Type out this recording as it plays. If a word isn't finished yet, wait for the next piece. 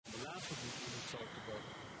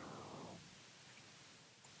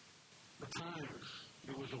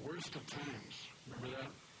It was the worst of times. Remember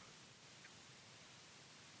that?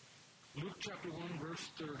 Luke chapter 1, verse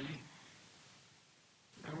 30.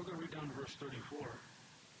 And we're going to read down to verse 34.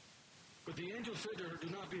 But the angel said to her, "Do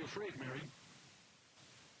not be afraid, Mary.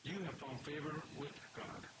 You have found favor with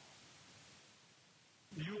God.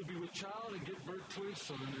 You will be with child and give birth to a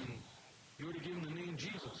son, and you are to give him the name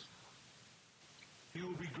Jesus. He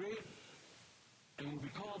will be great and will be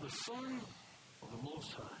called the Son of the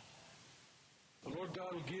Most High. The Lord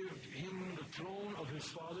God will give him the throne of his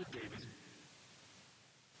father David,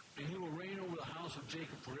 and he will reign over the house of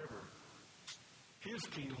Jacob forever. His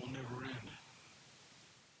kingdom will never end."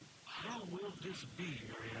 "How will this be?"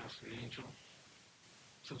 Mary asked the angel.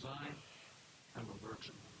 Says, "I am a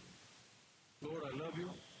virgin." Lord, I love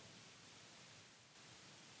you.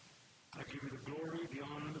 I give you the glory, the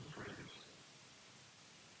honor, and the praise.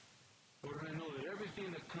 Lord, I know that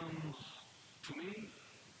everything that comes to me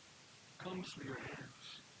comes through your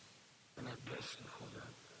hands, and I bless you for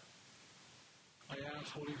that. I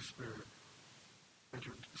ask, Holy Spirit, that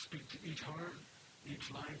you speak to each heart,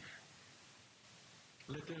 each life.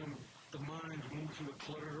 Let the mind move through the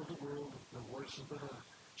clutter of the world, the voices that are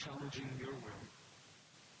challenging your will,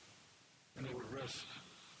 and they would rest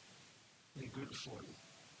in good soil.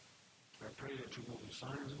 I pray that you will do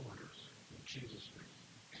signs and wonders. In Jesus'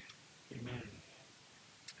 name. Amen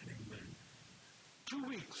and amen. 2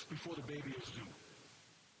 weeks before the baby is due,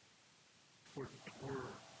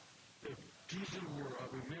 if Jesus were,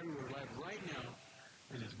 if Mary were alive right now,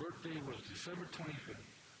 and his birthday was December 25th,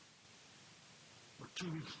 or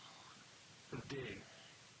 2 weeks to the day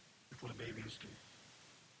before the baby is due.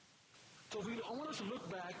 So I want us to look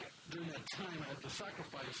back during that time at the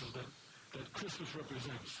sacrifices that Christmas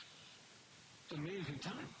represents. It's an amazing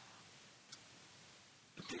time.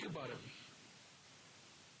 But think about it.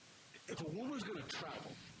 If a woman's going to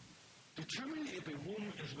travel, determining if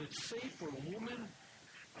it's safe for a woman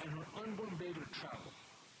and her unborn baby to travel.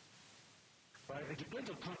 Right? It depends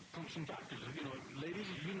on some factors. Ladies,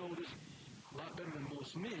 you know this a lot better than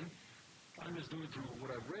most men. I'm just doing through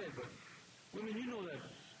what I've read, but women, you know that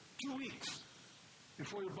 2 weeks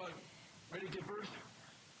before you're about ready to give birth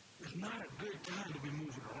is not a good time to be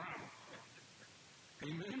moving around.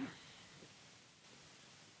 Amen?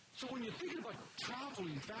 So when you're thinking about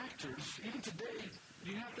traveling factors, even today,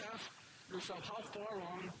 you have to ask yourself, how far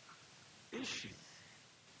along is she?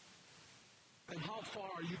 And how far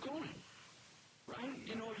are you going? Right?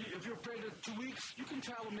 If you're pregnant 2 weeks, you can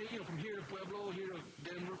travel maybe from here to Pueblo, here to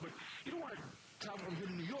Denver, but you don't want to travel from here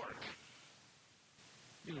to New York.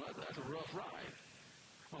 That's a rough ride.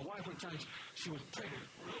 My wife, one time, she was pregnant.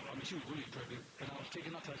 She was really pregnant, and I was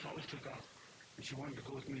taking off, so I always took off. And she wanted to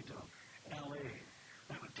go with me to L.A.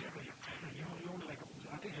 I went, "Deborah, you're pregnant. You're only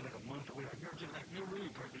I think you're like a month away. You're really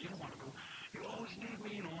pregnant. You don't want to go. You always need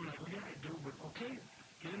me, And I'm like, "Well, yeah, I do, but okay.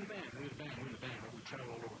 Get in the van." We're in the van. We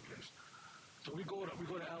travel all over the place. So we go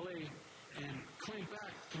to L.A. and claim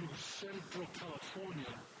back through Central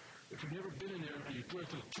California. If you've never been in there and you drive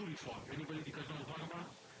through the Tule Fog, anybody you guys know what I'm talking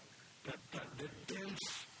about? That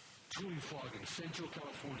dense Tule Fog in Central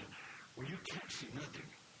California where you can't see nothing.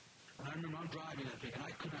 And I remember I'm driving that thing and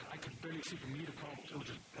I could barely see from me to Carl.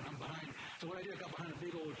 And I'm behind. So what I did, I got behind a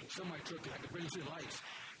big old semi truck and I could barely see the lights.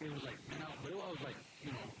 It was like, man, but I was like,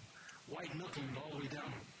 white knuckling all the way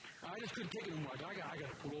down. I just couldn't take it anymore. I got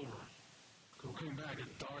to pull over. So we came back,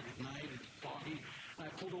 it's dark at night, it's foggy, and I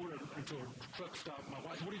pulled over until a truck stopped. My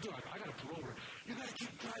wife said, "What are you doing?" I got to pull over. "You got to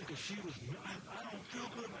keep driving," because she was, I don't feel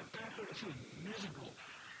good, my back hurts. She was miserable.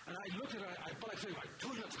 And I looked at her, I felt like saying, "I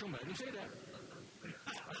told you not to come back." I didn't say that.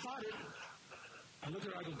 I thought it. I looked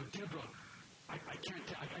at her, I go, "But Deborah, I can't,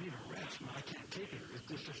 I need a rest, man. I can't take it.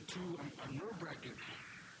 It's just too, I'm nerve-wracking."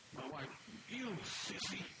 My wife, "You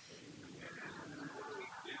sissy."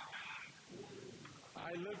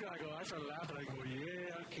 I look, I start laughing, I go,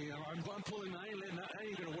 "Yeah, okay, I'm pulling, I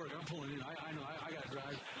ain't going to work, I'm pulling in, I know, I got to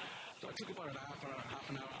drive." So I took about a half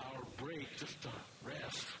an hour break just to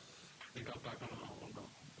rest. We got back on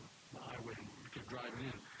the highway and kept driving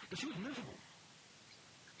in. But she was miserable.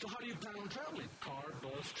 So how do you plan on traveling? Car,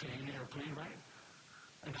 bus, train, airplane, right?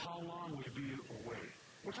 And how long will you be away?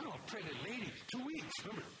 We're talking about pregnant ladies, 2 weeks,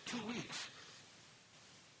 remember, 2 weeks.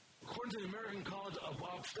 According to the American College of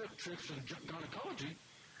Obstetrics and Gynecology,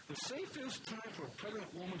 the safest time for a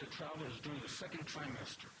pregnant woman to travel is during the second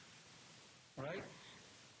trimester. Right?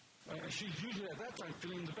 She's usually at that time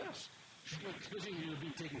feeling the best. Especially when you're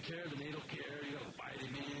being taken care of, the natal care, you have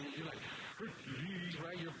vitamins, you're like,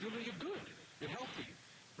 right? You're feeling good. You're healthy.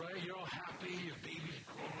 Right? You're all happy, your baby's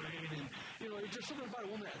growing, and, it's just something about a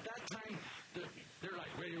woman at that time, they're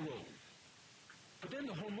like ready to roll. But then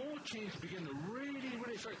the hormonal change began to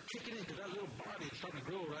really start kicking in because that little body is starting to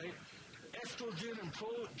grow, right? Estrogen and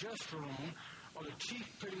progesterone are the chief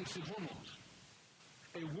pregnancy hormones.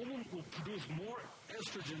 A woman will produce more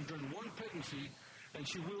estrogen during one pregnancy than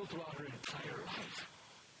she will throughout her entire life,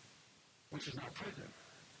 which is not pregnant.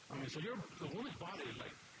 I mean, so the woman's body is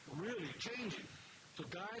like really changing. So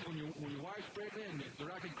guys, when your wife's pregnant and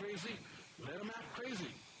they're acting crazy, let them act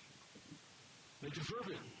crazy. They deserve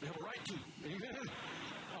it. They have a right to. Amen.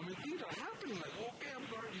 I mean, things are happening. Like, okay, I'm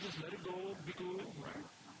sorry. You just let it go. Be cool.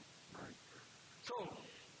 Right? So,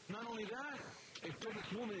 not only that, a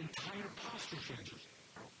pregnant woman's entire posture changes.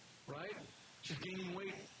 Right? She's gaining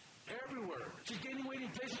weight everywhere. She's gaining weight in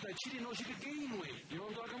places that she didn't know she could gain weight. You know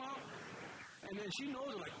what I'm talking about? And then she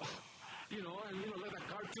knows, like, oh, like that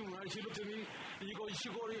cartoon, right? She looks at me, and she go to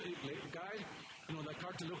guys, that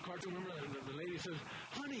cartoon, little cartoon, remember the lady says,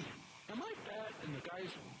 honey, am I fat? And the guy,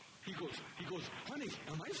 he goes, honey,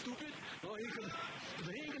 am I stupid? No, he ain't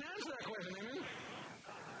gonna answer that question, amen?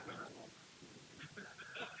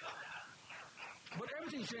 But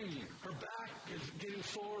everything's changing. Her back is getting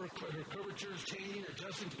sore, her curvature is changing,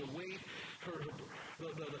 adjusting to the weight,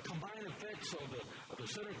 the combined effects of the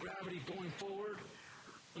center of gravity going forward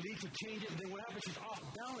lead to changes. And then what happens, she's off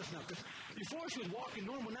balance now. Because before she was walking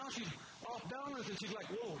normal, now she's off balance, and she's like,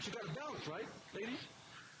 whoa, she got a balance, right, ladies?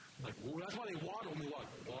 Like, well, that's why they walk when they walk.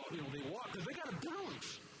 Well, they walk because they got a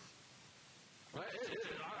balance. Right?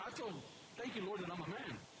 I feel, thank you, Lord, that I'm a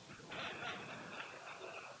man.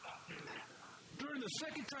 During the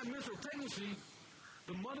second trimester of pregnancy,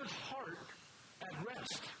 the mother's heart at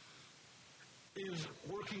rest is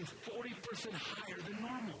working 40% higher than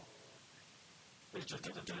normal. It's just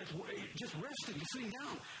resting, just sitting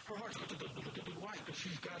down. Her heart's why? Because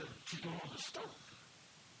she's doing all this stuff.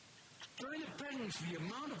 During the pregnancy, the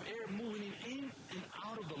amount of air moving in and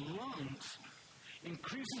out of the lungs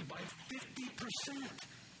increases by 50%.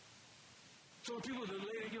 So people,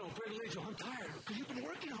 pregnant ladies, I'm tired because you've been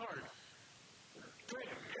working hard.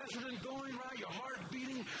 Estrogen going right, your heart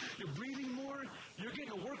beating, you're breathing more, you're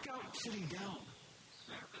getting a workout sitting down.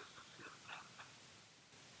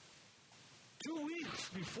 2 weeks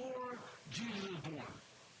before Jesus is born,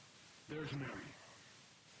 there's Mary.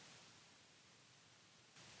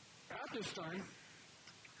 At this time,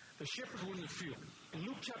 the shepherds were in the field. In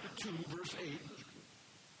Luke chapter 2, verse 8,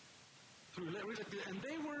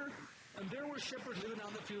 and there were shepherds living out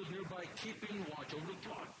in the fields nearby, keeping watch over the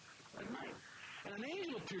flock at night. And an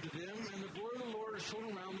angel appeared to them, and the glory of the Lord shone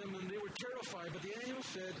around them, and they were terrified. But the angel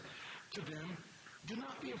said to them, do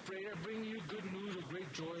not be afraid. I bring you good news of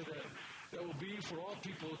great joy that will be for all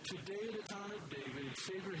people. Today, the town of David,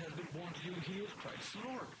 Savior has been born to you. He is Christ the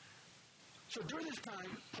Lord. So during this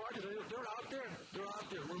time, they're out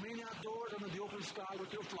there, remaining outdoors under the open sky with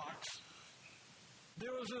their flocks.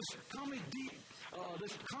 There was this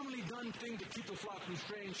commonly done thing to keep the flocks from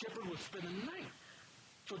straying. Shepherd would spend the night.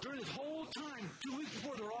 So during this whole time, 2 weeks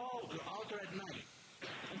before, they're out there at night.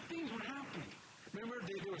 And things were happening. Remember,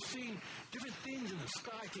 they were seeing different things in the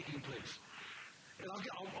sky taking place. And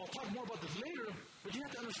I'll talk more about this later, but you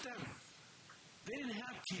have to understand, they didn't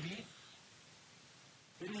have TV.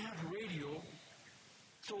 They didn't have radio.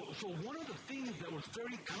 So one of the things that was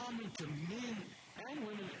very common to men and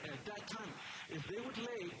women at that time is they would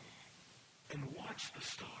lay and watch the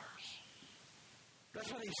stars. That's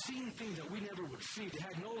why they seen things that we never would see. They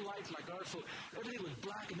had no light like ours, so everything was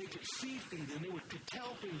black, and they could see things, and they could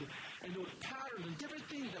tell things, and there was patterns and different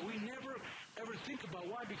things that we never ever think about.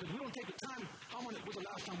 Why? Because we don't take the time. How long was the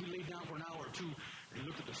last time we laid down for an hour or two and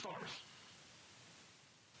looked at the stars?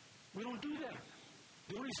 We don't do that.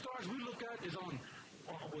 The only stars we look at is on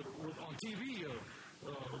TV,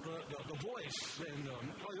 the Voice, and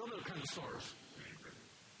all the other kind of stars.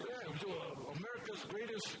 Yeah, so America's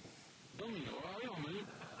greatest dummy.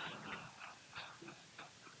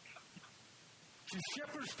 The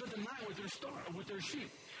shepherds spent the night with their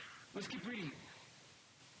sheep. Let's keep reading.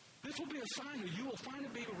 This will be a sign that you will find a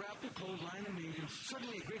baby wrapped in clothes, lying in a manger.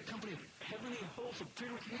 Suddenly a great company of heavenly hosts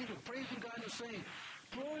appeared with angels, praising God and saying,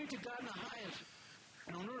 glory to God in the highest,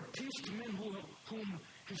 and on earth peace to men whom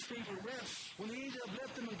his favor rests. When the angel had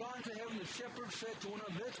left them and gone to heaven, the shepherds said to one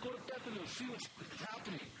another, let's go to Bethlehem and see what's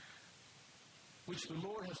happening, which the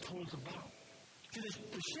Lord has told us about. See,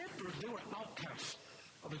 the shepherds, they were outcasts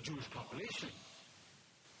of the Jewish population.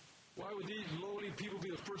 Why would these lowly people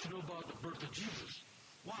be the first to know about the birth of Jesus?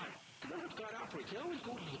 Why? Because that's how God operates. They always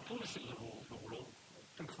go to the foolish things of the world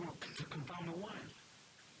to confound the wise.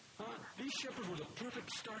 These shepherds were the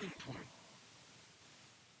perfect starting point.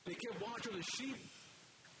 They kept watch of the sheep,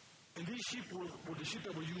 and these sheep were the sheep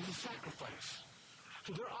that were used in sacrifice.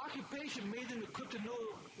 So their occupation made them equipped to know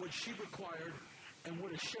what sheep required and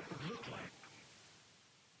what a shepherd looked like.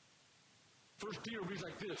 First Peter reads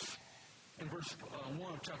like this in verse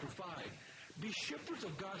 1 of chapter 5. Be shepherds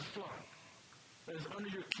of God's flock that is under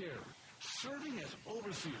your care, serving as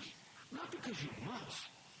overseers, not because you must,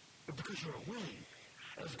 but because you are willing.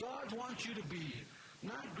 As God wants you to be,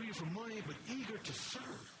 not greedy for money, but eager to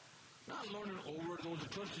serve. Not lording over those who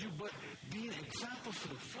trust you, but being examples for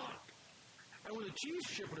the flock. And when the chief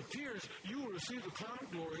shepherd appears, you will receive the crown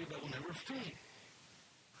of glory that will never fade.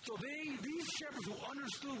 So these shepherds who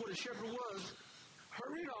understood what a shepherd was,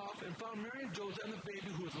 hurried off and found Mary and Joseph and the baby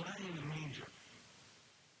who was lying in the manger.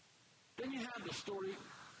 Then you have the story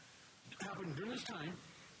happening during this time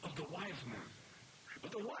of the wise men.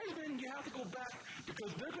 But the wise men, you have to go back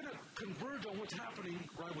because they're going to converge on what's happening,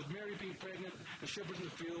 right, with Mary being pregnant, the shepherds in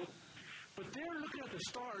the field. But they're looking at the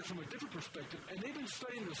stars from a different perspective, and they've been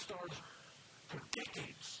studying the stars for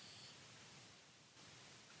decades.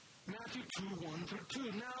 Matthew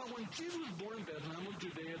 2:1-2. Now, when Jesus was born in Bethlehem of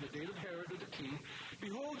Judea, the date of Herod the king,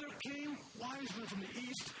 behold, there came wise men from the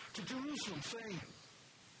east to Jerusalem, saying,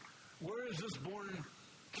 where is this born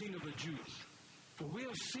King of the Jews? For we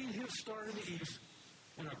have seen his star in the east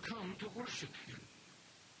and are come to worship him.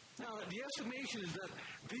 Now, the estimation is that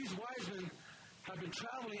these wise men have been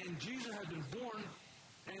traveling and Jesus has been born,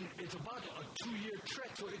 and it's about a 2-year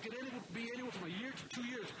trek, so it could be anywhere from a year to 2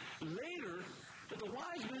 years later that the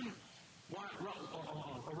wise men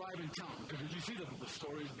arrive in town. Because you see the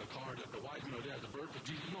stories in the car that the wise men are there at the birth of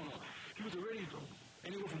Jesus. No. He was already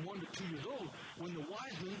anywhere from 1 to 2 years old when the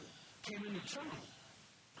wise men came into town.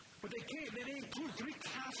 But they include 3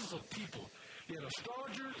 classes of people. You had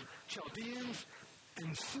astrologers, Chaldeans,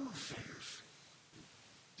 and soothsayers.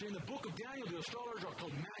 So in the book of Daniel, the astrologers are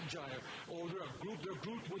called magi, or they're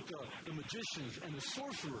grouped with the magicians and the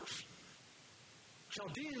sorcerers.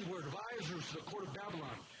 Chaldeans were advisors to the court of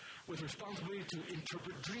Babylon with responsibility to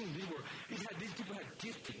interpret dreams. These people had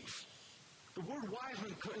giftings. The word wise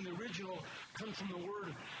man in the original comes from the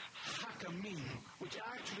word hakamim, which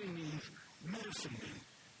actually means medicine man.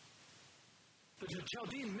 The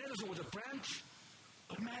Chaldean medicine was a branch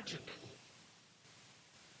of magic.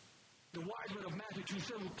 The wise men of Matthew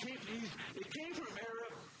 2:7 came from the east. It came from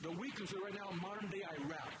Arab, the we consider right now modern-day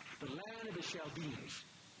Iraq, the land of the Chaldeans.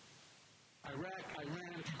 Iraq,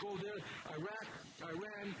 Iran, if you go there, Iraq,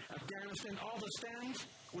 Iran, Afghanistan, all the stands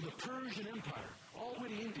were the Persian Empire, all the way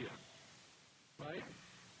to India. Right?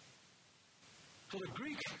 So the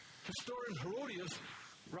Greek historian Herodotus,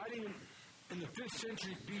 writing in the 5th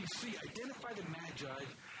century BC, identified the Magi,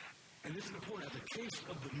 and this is important, as a case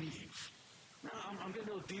of the Medes. Now, I'm getting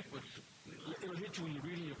a little deep, but it'll hit you when you're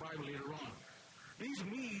reading your Bible later on. These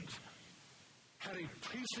Medes had a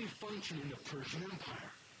priestly function in the Persian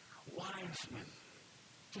Empire. Wise men.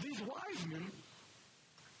 So these wise men,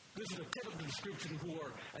 this is a technical description, who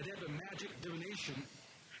are adept at magic, divination.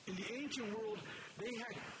 In the ancient world, they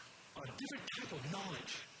had a different type of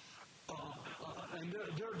knowledge. And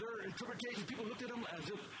their interpretation, people looked at them as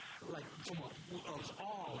if, like, from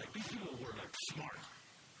awe, like these people were, like, smart.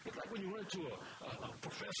 It's like when you run into a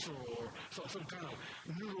professor or some kind of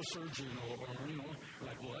neurosurgeon or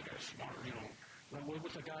like, well, that guy's smart, Like,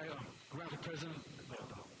 what's the guy, ran for president?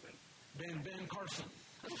 Ben Carson.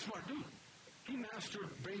 That's a smart dude. He mastered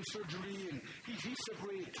brain surgery, and he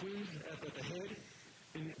separated twins at the head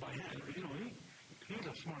by hand. He's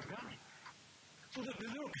a smart guy. So they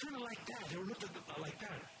were kind of like that. They were looked at like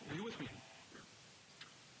that. Are you with me?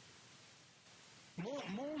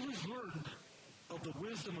 Moses learned of the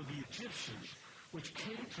wisdom of the Egyptians, which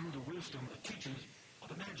came through the wisdom, the teachings of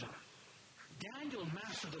the Magi. Daniel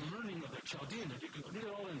mastered the learning of the Chaldeans. You can read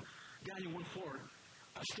it all in Daniel 1:4.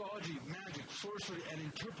 Astrology, magic, sorcery, and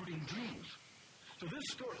interpreting dreams. So this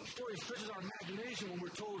story stretches our imagination when we're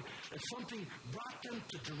told that something brought them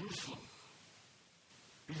to Jerusalem.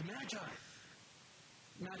 These Magi.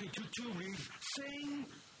 Matthew 2:2 reads, saying,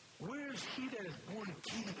 where is he that is born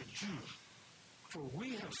King of the Jews? For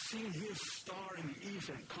we have seen his star in the east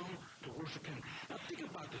and come to worship him. Now think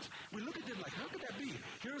about this. We look at it like, how could that be?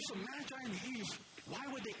 Here are some Magi in the east. Why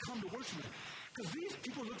would they come to worship him? Because these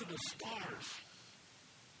people looked at the stars.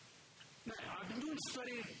 Now, I've been doing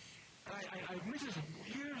study, I mentioned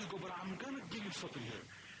this years ago, but I'm going to give you something here.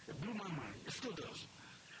 It blew my mind. It still does.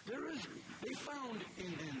 They found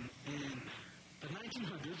in the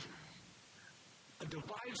 1900s a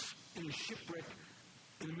device in a shipwreck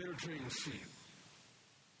in the Mediterranean Sea.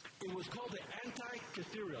 It was called the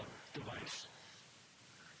Antikythera device.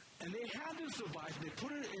 And they had this device, they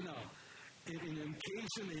put it in an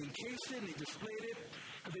case, and they encased it, and they displayed it,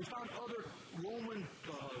 and they found other Roman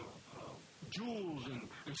jewels and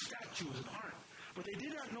and statues and art. But they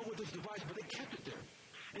did not know what this device, but they kept it there.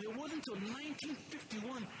 And it wasn't until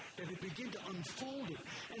 1951 that it began to unfold it.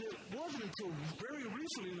 And it wasn't until very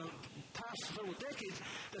recently, in the past several decades,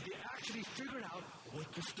 that they actually figured out what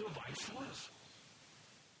this device was.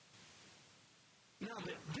 Now,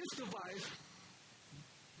 this device,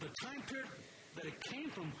 the time period that it came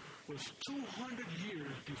from was 200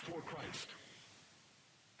 years before Christ.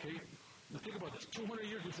 Okay? Now think about this. 200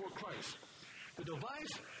 years before Christ. The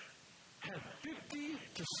device had 50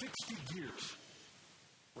 to 60 gears.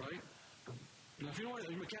 Right? Now, if you know what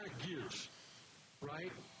mechanic gears,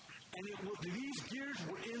 right? And these gears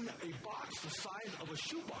were in a box the size of a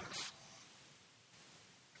shoebox.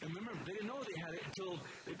 And remember, they didn't know they had it until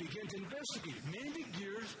they began to investigate. Many of the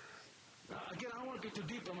gears, again, I don't want to get too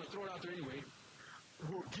deep, but I'm going to throw it out there anyway,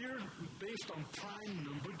 were geared based on prime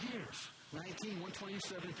number gears. 19,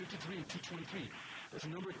 127, 53, and 223. There's a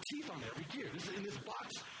number of teeth on every gear. This is in this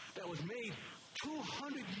box that was made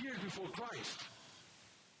 200 years before Christ.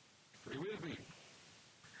 Are you with me?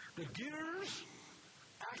 The gears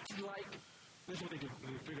acted like, this is what they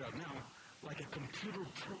figure out now, like a computer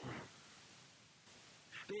program.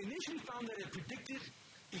 They initially found that it predicted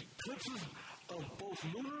eclipses of both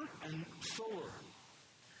lunar and solar.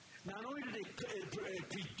 Not only did it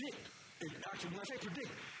predict, actually, when I say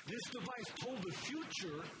predict, this device told the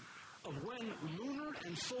future of when lunar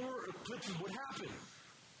and solar eclipses would happen.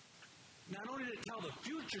 Not only did it tell the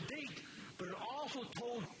future date, but it also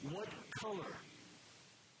told what color.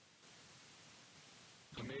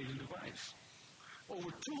 Amazing device. Over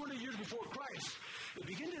 200 years before Christ, they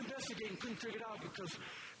began to investigate and couldn't figure it out because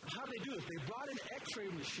how did they do this? They brought in X-ray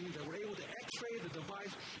machines that were able to X-ray the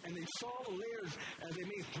device, and they saw the layers as they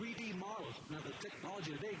made 3D models. Now, the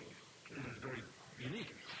technology today is very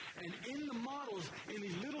unique. And in the models, in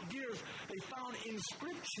these little gears, they found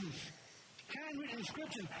inscriptions, handwritten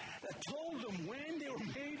inscriptions that told them when they were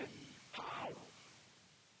made. How?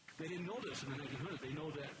 They didn't know this in the 1900s. They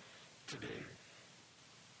know that today.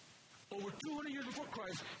 Over 200 years before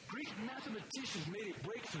Christ, Greek mathematicians made a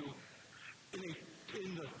breakthrough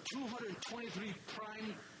in the 223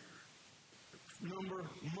 prime number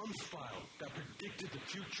month file that predicted the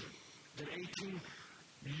future, that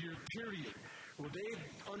 18-year period, where they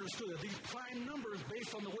understood that these prime numbers,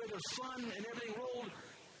 based on the way the sun and everything rolled,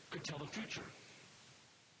 could tell the future.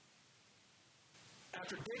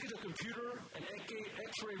 After decades of computer and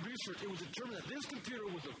X-ray research, it was determined that this computer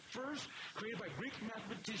was the first created by Greek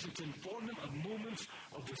mathematicians to inform them of movements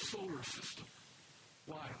of the solar system.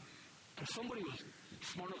 Why? Because somebody was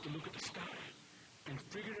smart enough to look at the sky and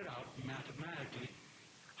figured it out mathematically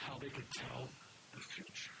how they could tell the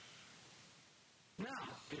future.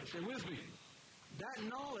 Now, stay with me. That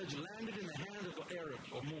knowledge landed in the hands of the Arabs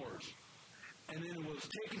or Moors, and then it was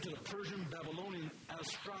taken to the Persian Babylonian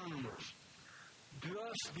astronomers.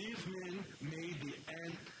 Thus, these men made the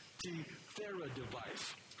Antikythera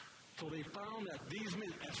device. So they found that these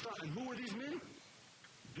men, and who were these men?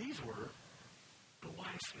 These were the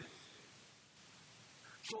wise men.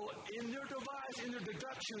 So in their device, in their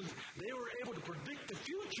deductions, they were able to predict the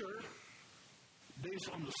future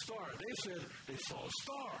based on the star. They said they saw a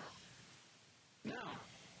star. Now,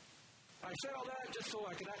 I said all that just so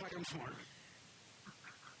I could act like I'm smart.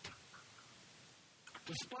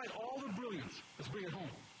 Despite all the brilliance, let's bring it home,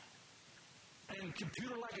 and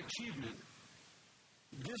computer-like achievement,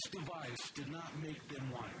 this device did not make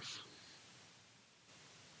them wise.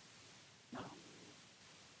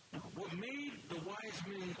 No. What made the wise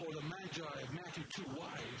men or the Magi of Matthew 2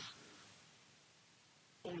 wise,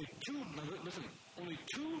 only two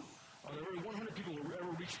out of every 100 people will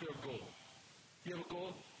ever reach their goal. You have a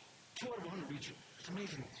goal? 2 out of 100 reach it. It's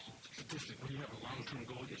amazing statistic when you have a long-term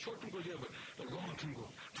goal. You have short-term goals, you have a long-term goal.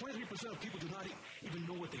 23% of people do not even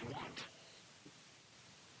know what they want.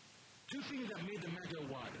 Two things that made the Magi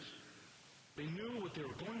wise. They knew what they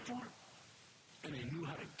were going for, and they knew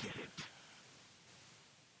how to get it.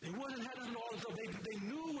 They wasn't having all this stuff. They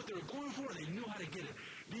knew what they were going for, and they knew how to get it.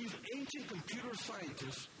 These ancient computer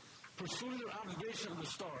scientists, pursuing their observation of the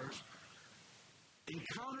stars,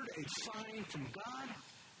 encountered a sign from God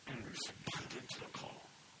and responded to the call.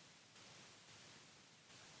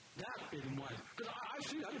 That made them wise. Because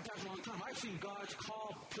I've been passing a long time. I've seen God's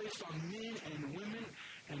call placed on men and women,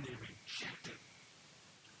 and they rejected.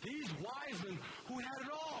 These wise men who had it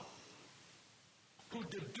all, who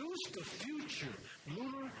deduced the future,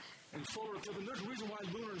 lunar and solar eclipse. And there's a reason why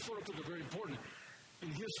lunar and solar eclipse are very important in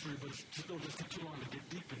history, but it'll just take too long to get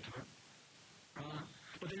deep into it.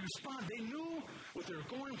 But they respond. They knew what they were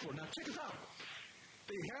going for. Now, check this out.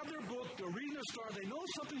 They have their book, they're reading the stars, they know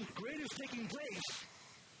something great is taking place.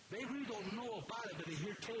 They read don't know about it, but they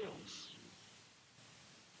hear tales.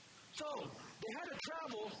 So, they had to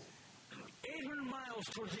travel 800 miles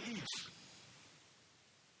towards the east.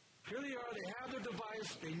 Here they are, they have their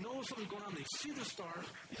device, they know something's going on, they see the stars.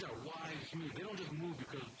 These are wise men. They don't just move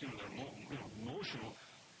because they're emotional.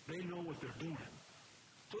 They know what they're doing.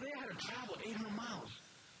 So they had to travel 800 miles.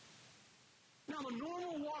 Now, the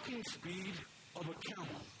normal walking speed of a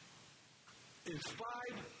camel is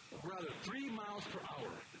 3 miles per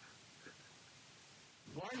hour.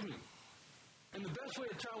 Wise men. And the best way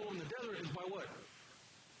to travel in the desert is by what?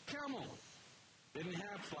 Camel. They didn't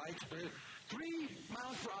have flights, but 3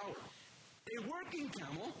 miles per hour. A working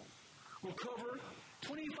camel will cover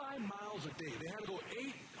 25 miles a day. They had to go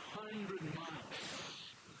 800 miles.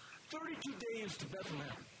 32 days to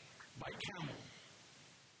Bethlehem by camel.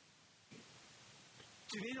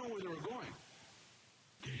 See, they know where they were going.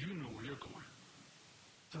 Do you know where you're going?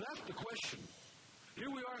 So that's the question. Here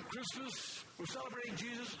we are on Christmas. We're celebrating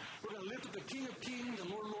Jesus. We're going to lift up the King of Kings and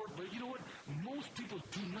Lord of Lords. But you know what? Most people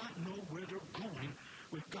do not know where they're going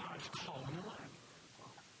with God's call in their life.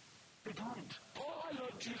 They don't. Oh, I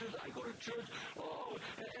love Jesus. I go to church. Oh,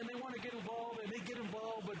 and they want to get involved, and they get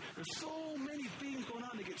involved. But there's so many things going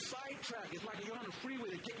on. They get sidetracked. It's like you're on the freeway.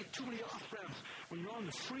 They take you too many off-ramps when you're on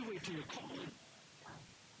the freeway to your calling.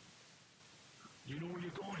 You know where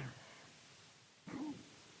you're going.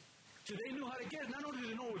 See, they knew how to get it. Not only did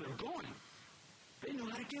they know where they're going, they knew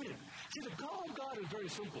how to get it. See, the call of God is very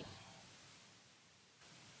simple.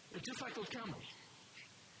 It's just like those camels.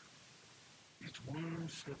 It's one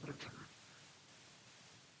step at a time.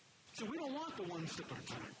 So we don't want the one step at a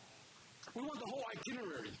time. We want the whole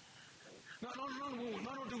itinerary. Not only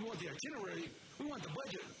do we want the itinerary, we want the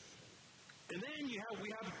budget. And then we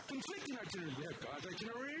have conflicting itineraries. We have God's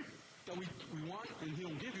itinerary that we want and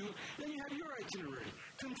He'll give you. Then you have your itinerary.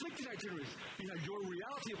 Conflicting itineraries. You have your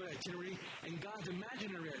reality of an itinerary and God's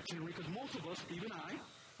imaginary itinerary, because most of us, even I,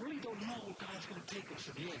 really don't know where God's going to take us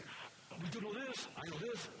at the end. We do know this. I know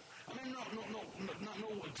this. I may not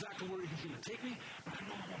know exactly where He's going to take me, but I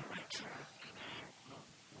know I'm on the right track.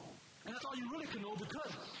 And that's all you really can know,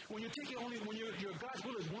 because when you're taking when your God's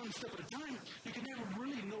will is one step at a time, you can never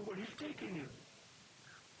really know where He's taking you.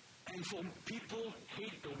 And so people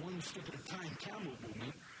hate the one step at a time camel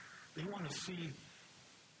movement. They want to see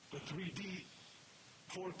the 3D,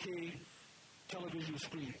 4K television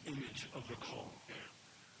screen image of the call.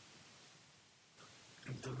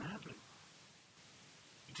 It doesn't happen.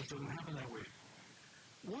 It just doesn't happen that way.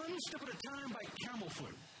 One step at a time by camel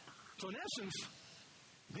foot. So in essence,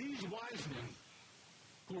 these wise men,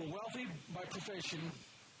 who were wealthy by profession,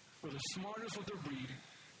 were the smartest of their breed,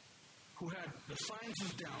 who had the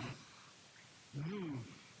sciences down, knew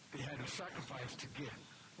they had to sacrifice to get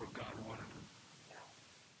where God wanted them.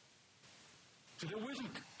 So their wisdom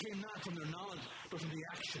came not from their knowledge, but from the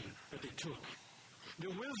action that they took.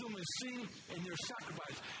 Their wisdom is seen in their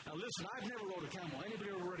sacrifice. Now listen, I've never rode a camel. Anybody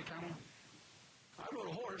ever rode a camel? I rode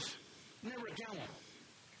a horse, never a camel.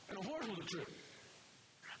 And a horse was a trip.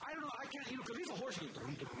 I don't know, I can't, because he's a horse, you know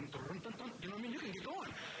what I mean? You can get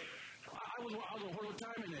going. I was on a horse one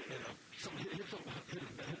time, and something hit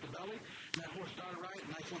the belly, and that horse started right,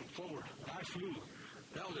 and I went forward. I flew.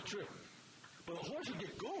 That was a trip. But a horse would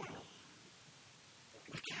get going.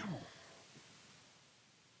 A camel,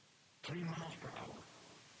 3 miles per hour,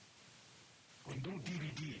 with no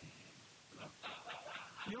DVD.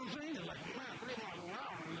 You know what I'm saying? It's like, man, 3 miles per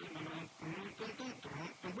hour.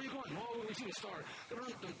 And where you going? Oh, we see the star.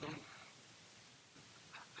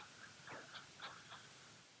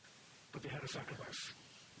 But they had a sacrifice.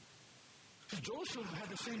 So Joseph had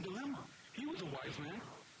the same dilemma. He was a wise man.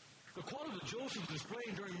 The quality that Joseph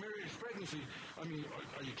displayed during Mary's pregnancy, I mean,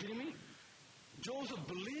 are you kidding me? Joseph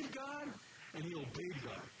believed God, and he obeyed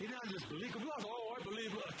God. He didn't just believe God. Oh, I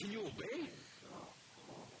believe God. Can you obey?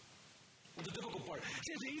 It's the difficult part.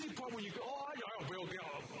 See, it's the easy part when you go, oh, I obey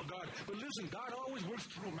God. But listen, God always works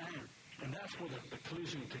through man. And that's where the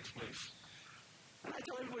collision takes place. And I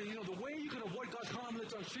tell everybody, the way you can avoid God's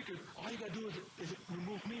confidence on secret, all you got to do is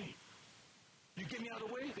remove me. You get me out of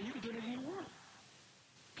the way, then you can do anything you want.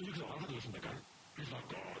 Because you can say, oh, I'm not listening to God. He's not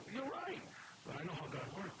God. You're right. But I know how God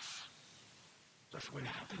works. That's the way it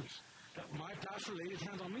happens. My pastor laid his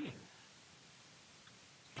hands on me.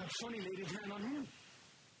 Pastor Sonny laid his hand on him.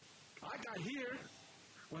 When I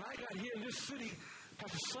got here in this city,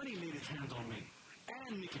 Pastor Sonny laid his hands on me.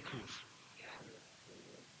 And Nicky Cruz.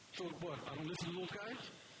 So what, I don't listen to those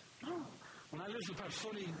guys? No. When I listen to Pastor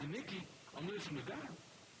Sonny and Nicky, I'm listening to God.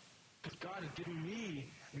 Because God is giving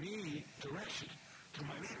me direction through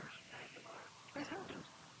my leaders. That happens.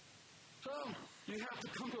 So, you have to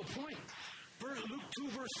come to a point Luke 2,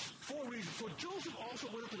 verse 4 reads, "For Joseph also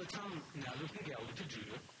went up to the town of Nazareth in Galilee to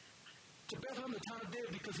Judah, to Bethlehem, the town of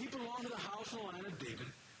David, because he belonged to the house and line of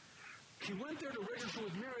David. He went there to register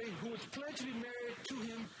with Mary, who was pledged to be married to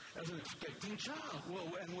him as an expecting child."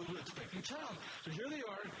 Well, and was an expecting child. So here they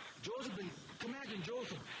are. Joseph, imagine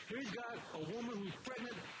Joseph. Here he's got a woman who's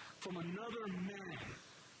pregnant from another man.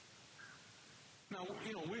 Now,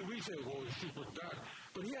 we say, well, she's with God.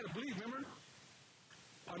 But he had to believe, remember?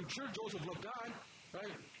 I'm sure Joseph loved God,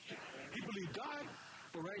 right? He believed God,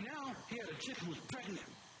 but right now, he had a chick who was pregnant.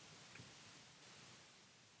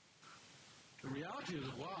 The reality is,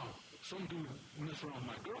 wow, some dude messed around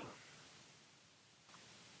with my girl.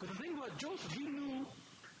 But the thing about Joseph, he knew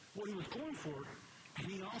what he was going for,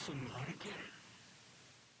 and he also knew how to get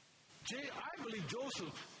it. I believe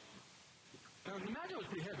Joseph, now imagine it was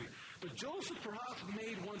pretty heavy, but Joseph perhaps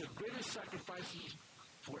made one of the greatest sacrifices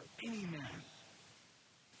for any man.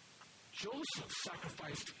 Joseph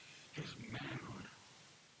sacrificed his manhood.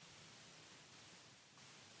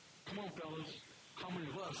 Come on, fellas. How many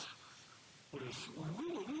of us would have,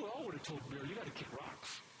 we all would have told Mary, you got to kick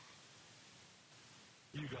rocks.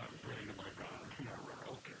 You got pregnant, my God. Yeah, right,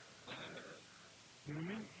 okay. You know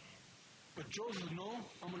what I mean? But Joseph, no,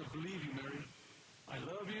 I'm going to believe you, Mary. I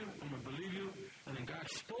love you. I'm going to believe you. And then God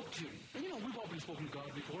spoke to you. And we've all been spoken to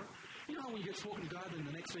God before. You know how when you get spoken to God, then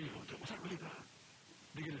the next thing you go, was that really God?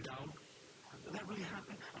 They get a doubt. Did that really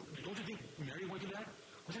happen? Don't you think Mary went to that?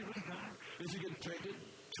 Was that really God? And she gets pregnant.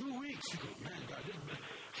 2 weeks. You go, man, God,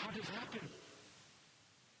 how did this happen?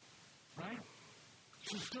 Right?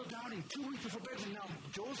 She's still doubting. 2 weeks before pregnant. Now,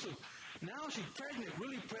 Joseph, now she's pregnant,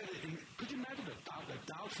 really pregnant. And could you imagine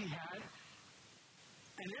the doubts he had?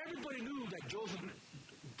 And everybody knew that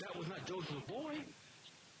that was not Joseph's boy.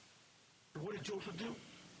 But what did Joseph do?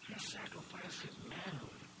 He sacrificed his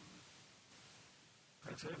manhood.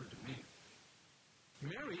 That's evident to me.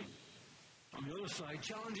 Mary, on the other side, the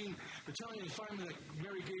challenging assignment that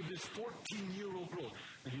Mary gave this 14-year-old girl.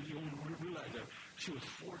 And you don't realize that. She was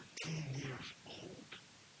 14 years old.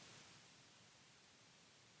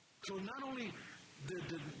 So not only did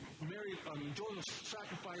Joseph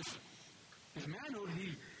sacrifice his manhood,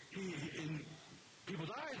 in people's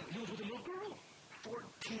eyes, he was with a little girl,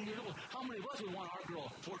 14 years old. How many of us would want our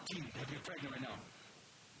girl, 14, to get pregnant right now?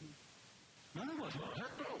 None of us. Well,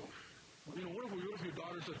 heck no. What if your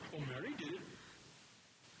daughter said, "Oh, Mary did it"?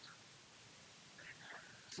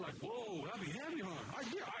 It's like, whoa, that'd be heavy, huh?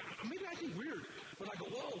 Maybe I think weird, but I go,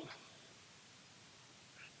 whoa.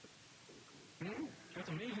 That's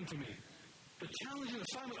amazing to me. The challenging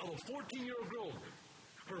assignment of a 14-year-old girl,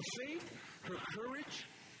 her faith, her courage.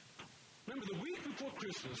 Remember, the week before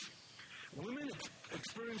Christmas, women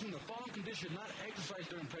experiencing the following condition not exercise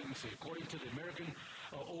during pregnancy, according to the American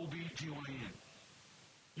OB/GYN.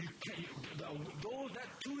 You can't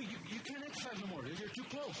exercise no more. You're too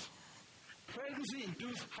close.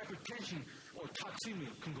 Pregnancy-induced hypertension or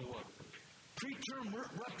toxemia can go up. Preterm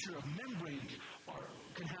rupture of membranes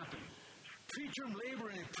can happen. Preterm labor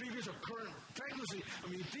and previous or current pregnancy,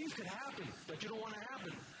 things could happen that you don't want to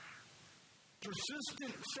happen.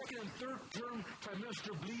 Persistent second and third term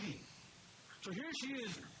trimester bleeding. So here she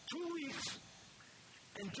is, 2 weeks,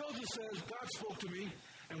 and Joseph says, God spoke to me,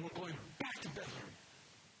 and we're going back to Bethlehem.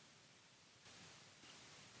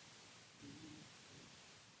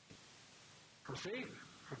 Her faith,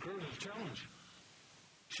 her courage is challenged.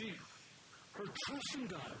 Her trust in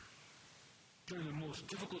God during the most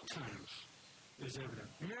difficult times is evident.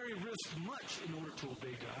 Mary risked much in order to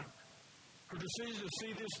obey God. Her decision to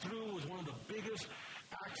see this through was one of the biggest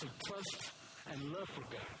acts of trust and love for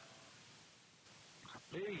God.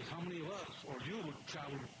 Ladies, how many of us or you would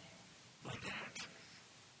travel like that?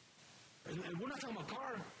 And we're not talking about a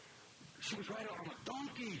car. She was right on a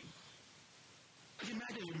donkey. Could you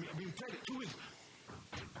imagine being pregnant 2 weeks?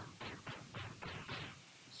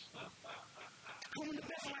 Going to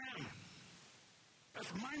Bethlehem.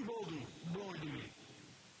 That's mind-blowing to me.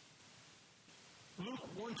 Luke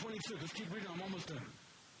 1:26. Let's keep reading. I'm almost done.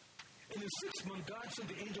 In the 6th month, God sent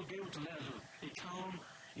the angel Gabriel to Nazareth, a town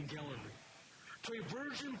in Galilee, to a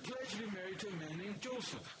virgin pledged to be married to a man named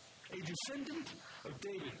Joseph, a descendant of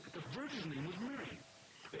David. The virgin's name was Mary.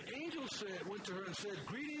 The angel went to her and said,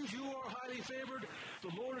 "Greetings, you are highly favored.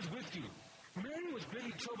 The Lord is with you." Mary was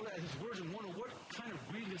greatly troubled at his words and wondered what kind of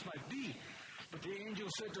greeting this might be. But the angel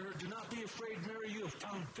said to her, "Do not be afraid, Mary. You have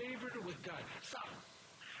found favor with God." Stop.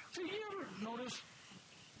 So you ever notice?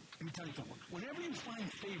 Let me tell you something. Whenever you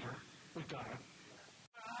find favor with God,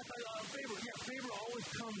 favor always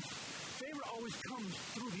comes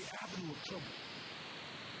through the avenue of trouble.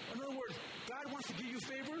 In other words, God wants to give you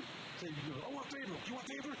favor. Say, I want favor. You want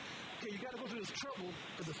favor? okay, you got to go through this trouble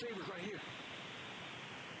because the favor's right here.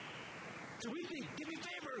 So we think, give me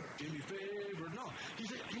favor. Give me favor. No. He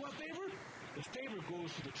said, you want favor? The favor goes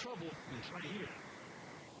to the trouble, and it's right here.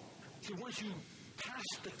 See, once you pass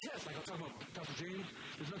the test, like I was talking about Pastor James,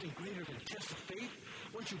 there's nothing greater than test of faith.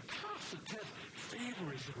 Once you pass the test,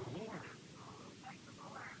 favor is the reward.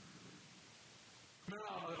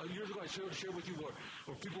 Now, years ago, I shared with you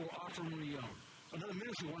where people were offering me, another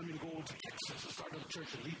ministry wanted me to go to Texas and start another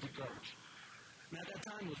church at Leafwood Gardens. And at that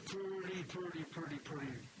time, it was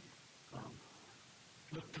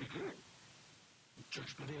looked pretty good.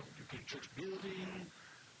 Church building,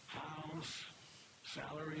 house,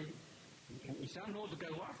 salary. We sound know the guy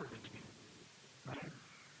who offered it to me. Right?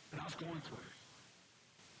 And I was going through it.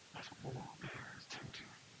 I said, oh, man, it's tempting.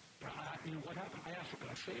 But you know what happened? I asked for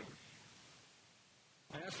God's favor.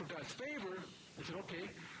 I asked for God's favor. I said, okay.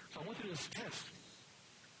 So I went through this test.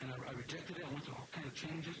 And I rejected it. I went through all kinds of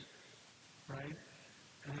changes. Right?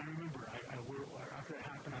 And I remember, after that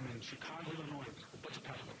happened, I'm in Chicago, Illinois, a bunch of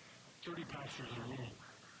pastors, 30 pastors in a room,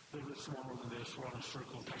 a little bit smaller than this, we're on a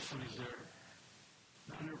circle, Pastor Sonny's there.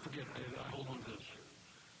 I'll never forget, I hold on to this.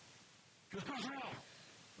 He goes, Pastor Al.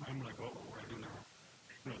 I'm like, oh, what do I do now?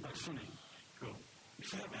 He goes, Pastor Sonny. Go. You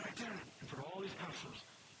see that man right there? And for all these pastors,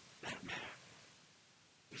 that man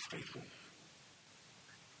is faithful.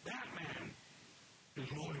 That man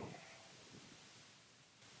is loyal.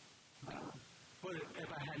 But if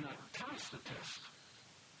I had not passed the test,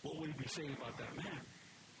 what would he be saying about that man?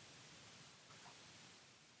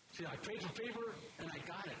 See, I prayed for favor, and I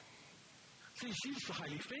got it. See, she's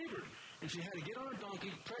highly favored, and she had to get on a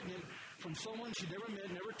donkey, pregnant, from someone she never met,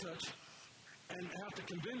 never touched, and have to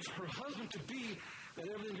convince her husband to be that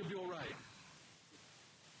everything could be all right.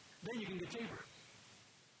 Then you can get favor.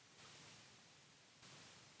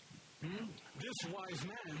 This wise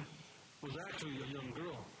man was actually a young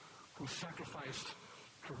girl who sacrificed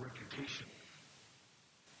her reputation.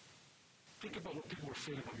 Think about what people were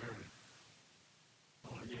saying about Mary.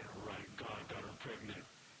 Oh, yeah, right. God got her pregnant.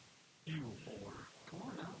 You whore. Come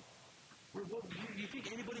on now. Do you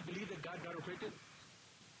think anybody believed that God got her pregnant?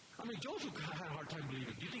 I mean, Joseph had a hard time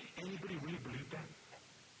believing. Do you think anybody really believed that?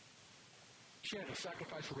 She had to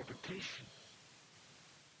sacrifice her reputation.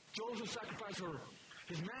 Joseph sacrificed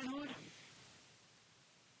his manhood.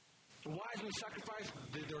 The wise men sacrificed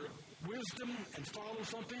their wisdom and follow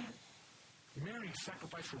something. Mary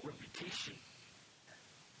sacrificed her reputation.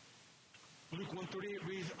 Luke 1:38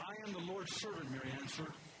 reads, I am the Lord's servant, Mary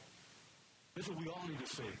answered. This is what we all need to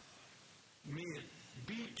say. May it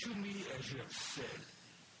be to me as you have said.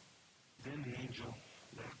 Then the angel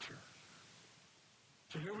left her.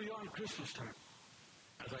 So here we are in Christmas time,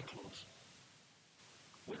 as I close.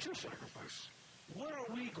 What's your sacrifice? What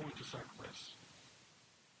are we going to sacrifice?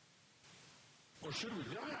 Or should we?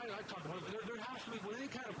 I talk about it. There has to be, with any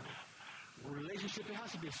kind of relationship, there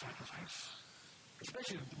has to be a sacrifice.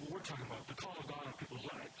 Especially what we're talking about, the call of God on people's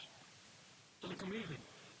lives. It doesn't come easy.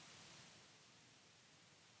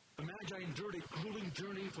 The Magi endured a grueling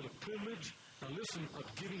journey for the privilege, now listen,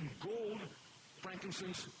 of giving gold,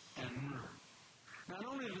 frankincense, and myrrh. Not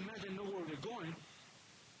only did the Magi know where they're going,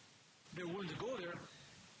 they were willing to go there,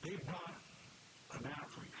 they brought an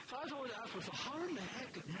offering. So I was always asked myself, how in the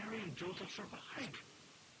heck did Mary and Joseph survive?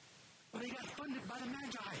 Well, they got funded by the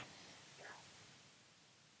Magi.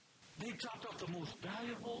 They chopped off the most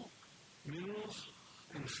valuable minerals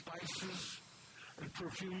and spices and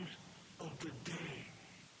perfumes of the day.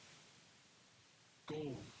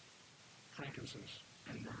 Gold, frankincense,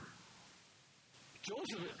 and myrrh.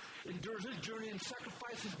 Joseph endures his journey and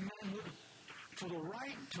sacrifices manhood for the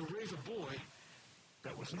right to raise a boy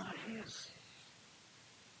that was not his.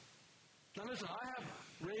 Now listen, I have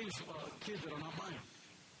raised kids that are not mine.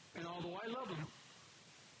 And although I love them,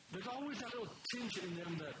 there's always that little tinge in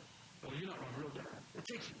them that, oh, you're not my real dad. It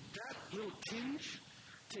takes that little tinge,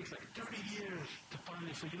 takes like 30 years to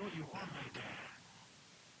finally say, you know what, you are my dad.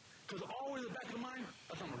 Because always in the back of the mind,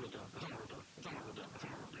 that's not my real dad. That's not my real dad. That's not my real dad. That's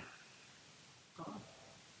not my real dad.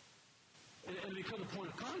 And it becomes a point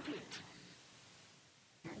of conflict.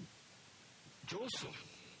 Joseph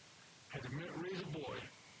had to raise a boy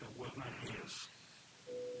that was not his.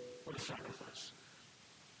 What a sacrifice.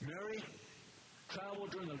 Mary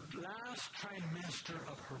traveled during the last trimester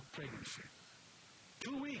of her pregnancy.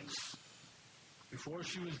 2 weeks before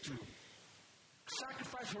she was due.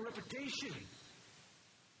 Sacrificed her reputation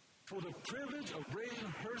for the privilege of raising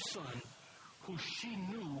her son, who she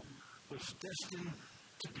knew was destined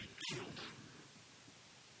to be killed.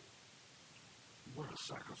 What a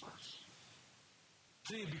sacrifice.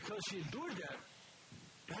 See, because she endured that,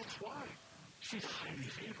 that's why she's highly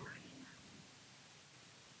favored.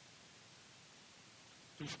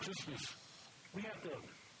 this Christmas, we have to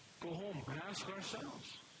go home and ask ourselves,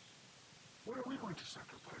 what are we going to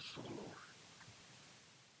sacrifice to the Lord?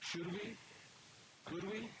 Should we? Could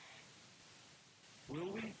we?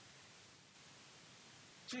 Will we?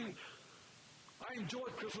 See, I enjoy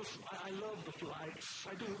Christmas. I love the lights.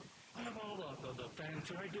 I do. I love all the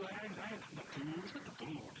fanfare. I have the food. It's not the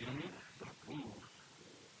food, you know what I mean? The food.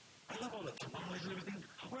 I love all the tamales and everything.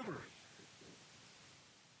 However,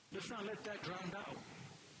 let's not let that drown out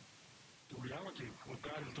the reality of what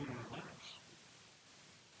God is doing in our lives.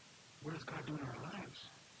 What is God doing in our lives?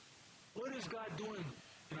 What is God doing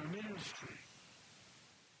in our ministry?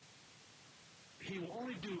 He will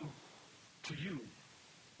only do to you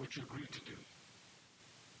what you agreed to do.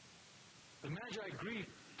 The Magi agreed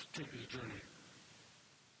to take this journey.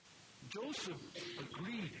 Joseph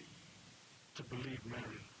agreed to believe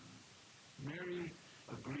Mary. Mary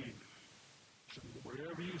agreed. So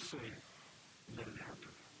whatever you say, let it happen.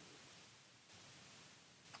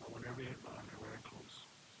 I want every